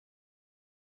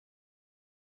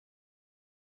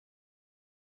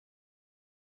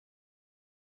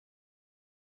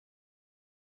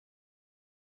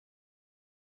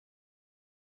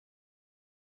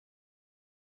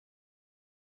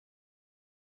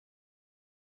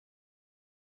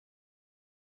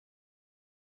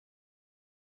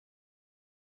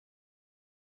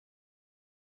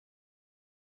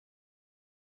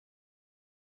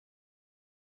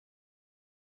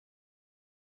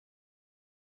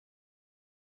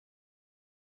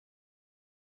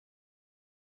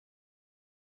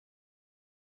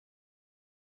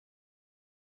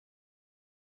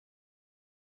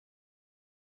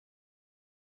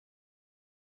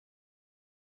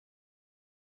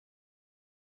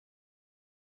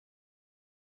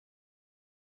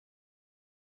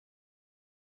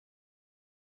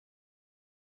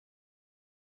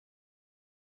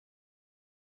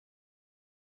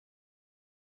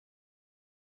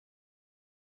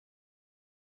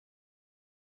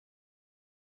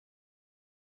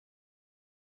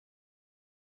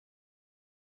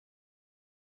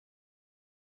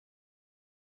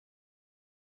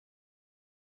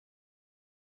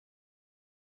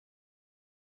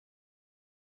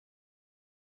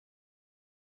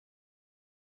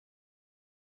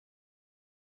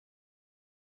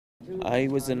I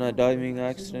was in a diving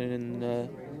accident in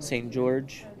St.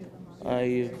 George.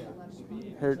 I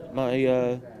hurt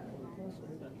my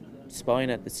spine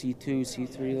at the C2,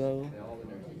 C3 level.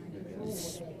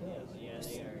 It's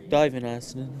diving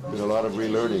accident. Been a lot of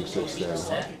relearning since then.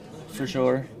 For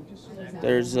sure.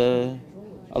 There's a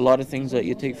lot of things that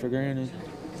you take for granted.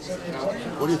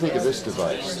 What do you think of this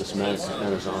device, this man's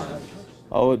arm?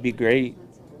 Oh, it'd be great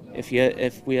if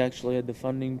we actually had the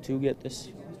funding to get this.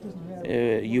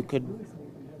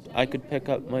 I could pick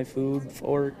up my food,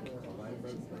 fork,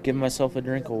 give myself a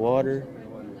drink of water,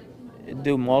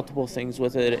 do multiple things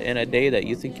with it in a day that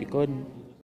you think you couldn't.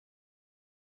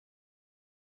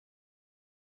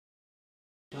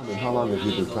 And how long have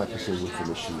you been practicing with the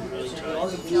machine? A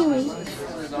few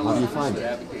weeks. How do you find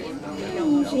it?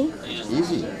 Easy.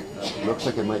 Easy. Looks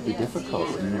like it might be difficult.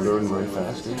 You learn very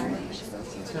fast, don't you?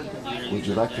 Would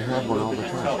you like to have one all the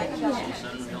time?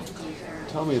 Yeah.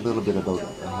 Tell me a little bit about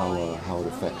how it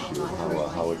affects you and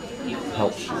how it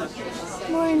helps you.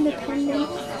 More independent.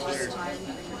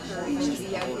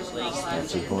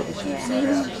 That's important.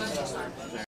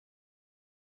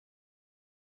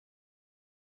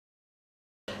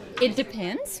 It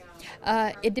depends.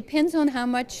 It depends on how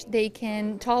much they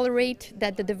can tolerate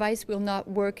that the device will not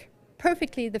work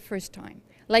perfectly the first time.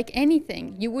 Like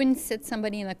anything, you wouldn't sit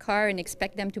somebody in a car and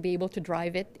expect them to be able to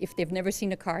drive it if they've never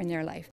seen a car in their life.